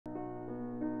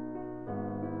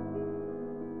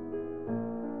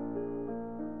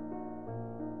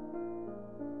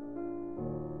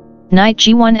Knight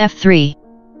g1 f3,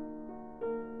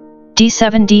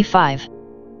 d7 d5,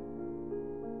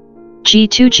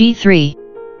 g2 g3,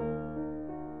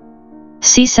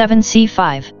 c7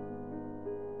 c5,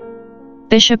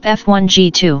 bishop f1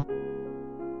 g2,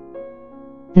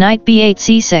 knight b8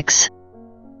 c6,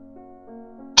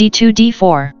 d2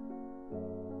 d4,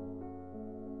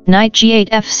 knight g8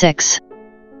 f6,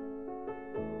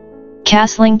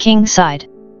 castling king side,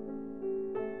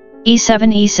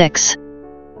 e7 e6,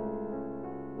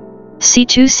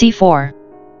 c2 c4,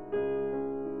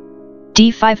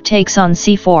 d5 takes on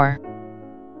c4,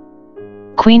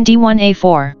 queen d1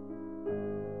 a4,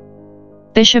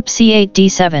 bishop c8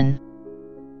 d7,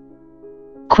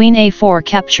 queen a4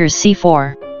 captures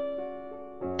c4,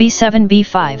 b7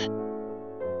 b5,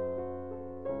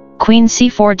 queen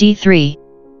c4 d3,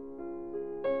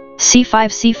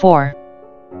 c5 c4,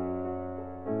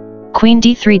 queen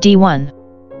d3 d1,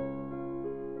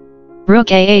 rook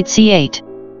a8 c8,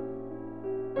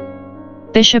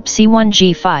 bishop c1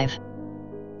 g5,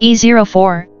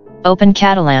 e04, open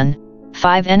Catalan,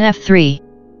 5 nf3,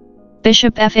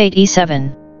 bishop f8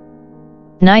 e7,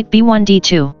 knight b1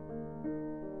 d2,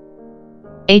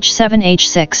 h7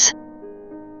 h6,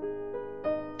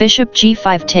 bishop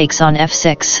g5 takes on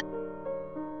f6,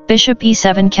 bishop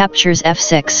e7 captures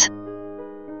f6,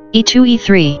 e2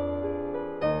 e3,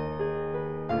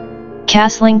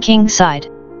 castling king side,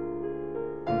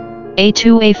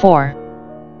 a2 a4,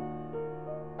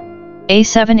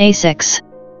 a7 a6,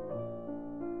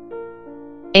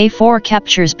 a4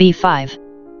 captures b5,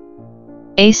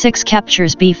 a6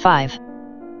 captures b5,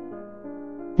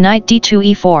 knight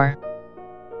d2 e4,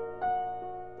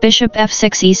 bishop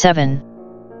f6 e7,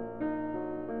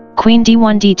 queen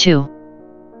d1 d2,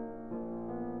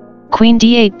 queen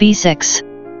d8 b6,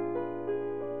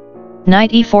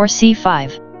 knight e4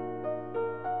 c5,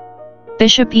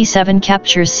 bishop e7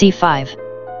 captures c5,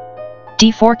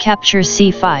 d4 captures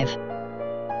c5,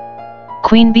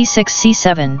 queen b6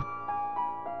 c7,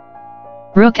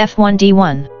 rook f1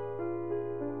 d1,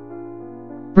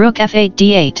 rook f8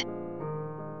 d8,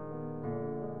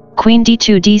 queen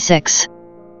d2 d6,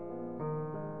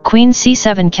 queen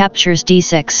c7 captures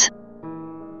d6,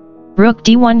 rook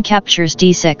d1 captures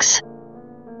d6,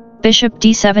 bishop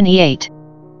d7 e8,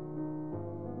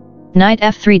 knight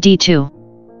f3 d2,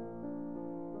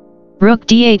 rook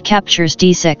d8 captures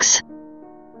d6,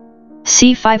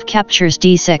 c5 captures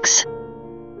d6,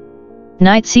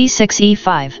 knight c6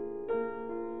 e5,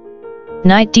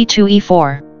 knight d2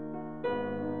 e4,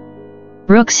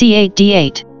 rook c8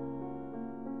 d8,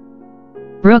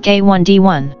 rook a1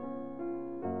 d1,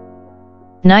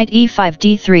 knight e5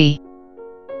 d3,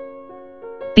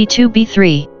 b2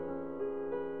 b3,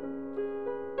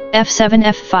 f7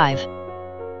 f5,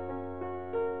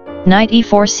 knight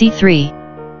e4 c3,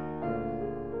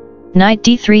 knight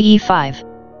d3 e5,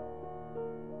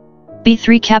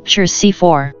 b3 captures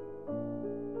c4,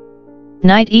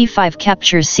 knight e5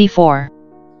 captures c4,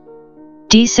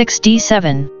 d6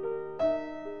 d7,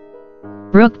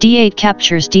 rook d8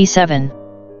 captures d7,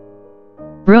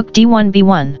 rook d1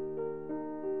 b1,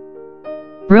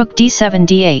 rook d7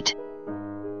 d8,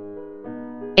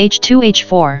 h2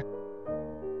 h4,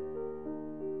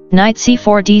 knight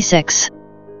c4 d6,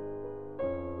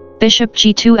 bishop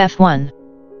g2 f1,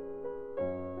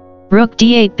 rook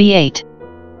d8 b8,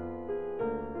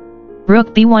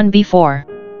 rook b1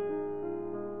 b4,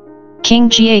 king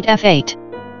g8 f8,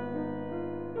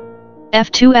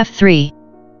 f2 f3,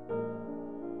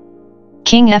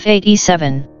 king f8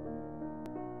 e7,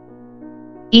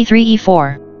 e3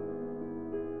 e4,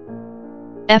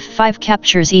 f5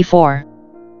 captures e4,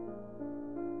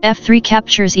 f3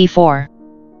 captures e4,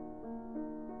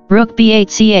 rook b8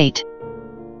 c8,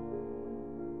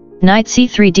 knight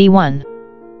c3 d1,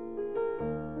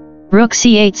 rook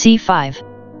c8 c5,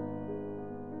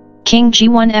 king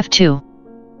g1 f2,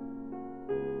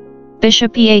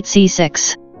 bishop e8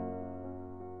 c6,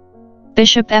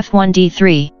 bishop f1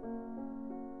 d3,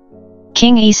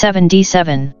 king e7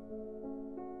 d7,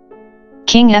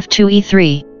 king f2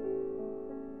 e3,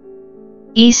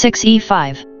 e6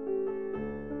 e5,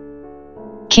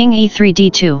 king e3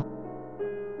 d2,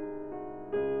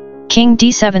 king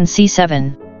d7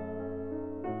 c7,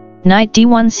 knight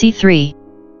d1 c3,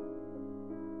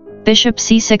 bishop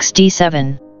c6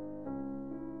 d7,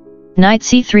 knight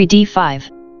c3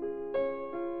 d5,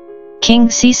 king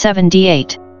c7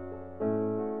 d8,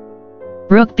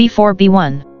 rook b4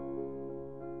 b1,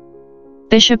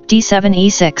 bishop d7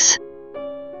 e6,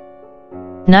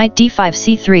 knight d5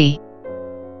 c3,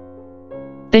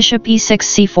 bishop e6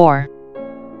 c4,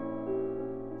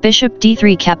 bishop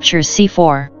d3 captures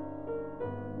c4,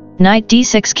 knight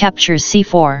d6 captures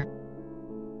c4,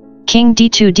 King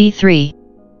d2 d3.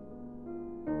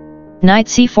 Knight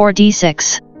c4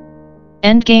 d6.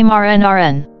 Endgame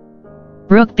Rn.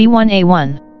 Rook b1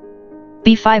 a1.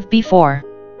 b5 b4.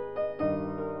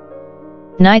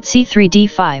 Knight c3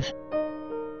 d5.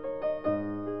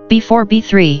 b4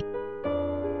 b3.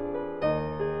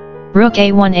 Rook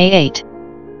a1 a8.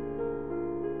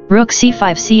 Rook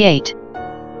c5 c8.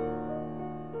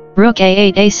 Rook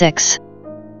a8 a6.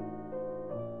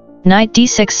 Knight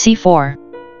d6 c4.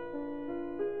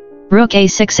 Rook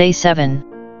a6 a7.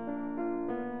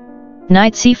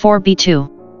 Knight c4 b2.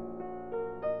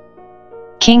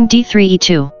 King d3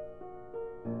 e2.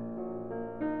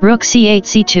 Rook c8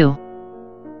 c2.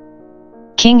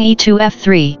 King e2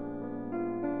 f3.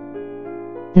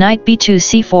 Knight b2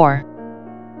 c4.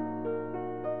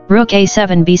 Rook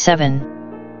a7 b7.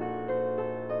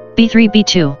 b3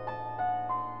 b2.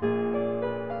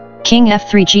 King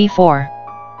f3 g4.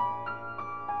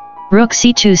 Rook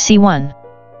c2 c1.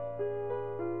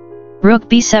 Rook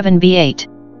b7 b8.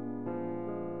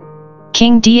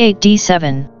 King d8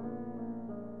 d7.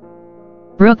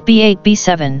 Rook b8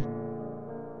 b7.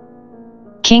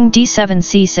 King d7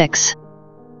 c6.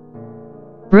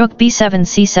 Rook b7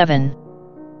 c7.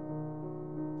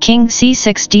 King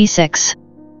c6 d6.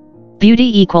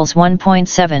 Beauty equals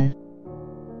 1.7.